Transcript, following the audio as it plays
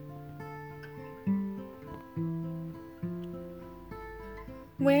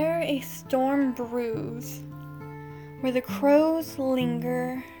Where a storm brews, where the crows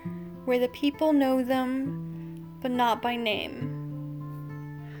linger, where the people know them, but not by name.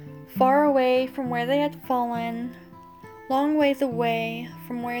 Far away from where they had fallen, long ways away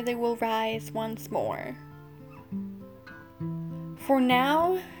from where they will rise once more. For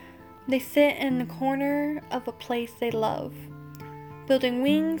now, they sit in the corner of a place they love, building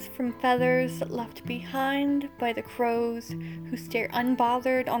wings from feathers left behind by the crows who stare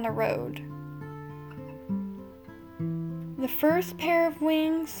unbothered on the road. The first pair of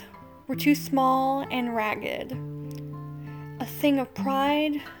wings were too small and ragged, a thing of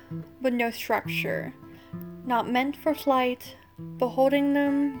pride but no structure, not meant for flight, but holding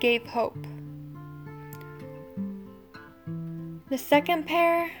them gave hope. The second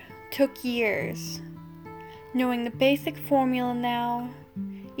pair took years, knowing the basic formula now,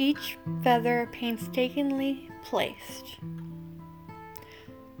 each feather painstakingly placed.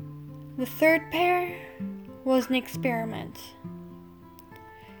 The third pair was an experiment,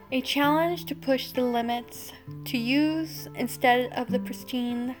 a challenge to push the limits, to use instead of the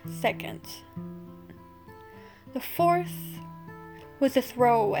pristine second. The fourth was a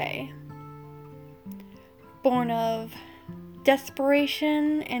throwaway, born of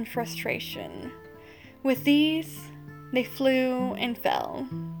desperation and frustration. With these, they flew and fell.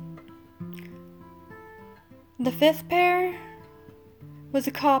 The fifth pair was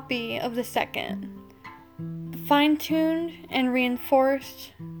a copy of the second, fine-tuned and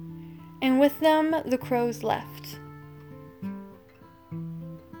reinforced, and with them the crows left.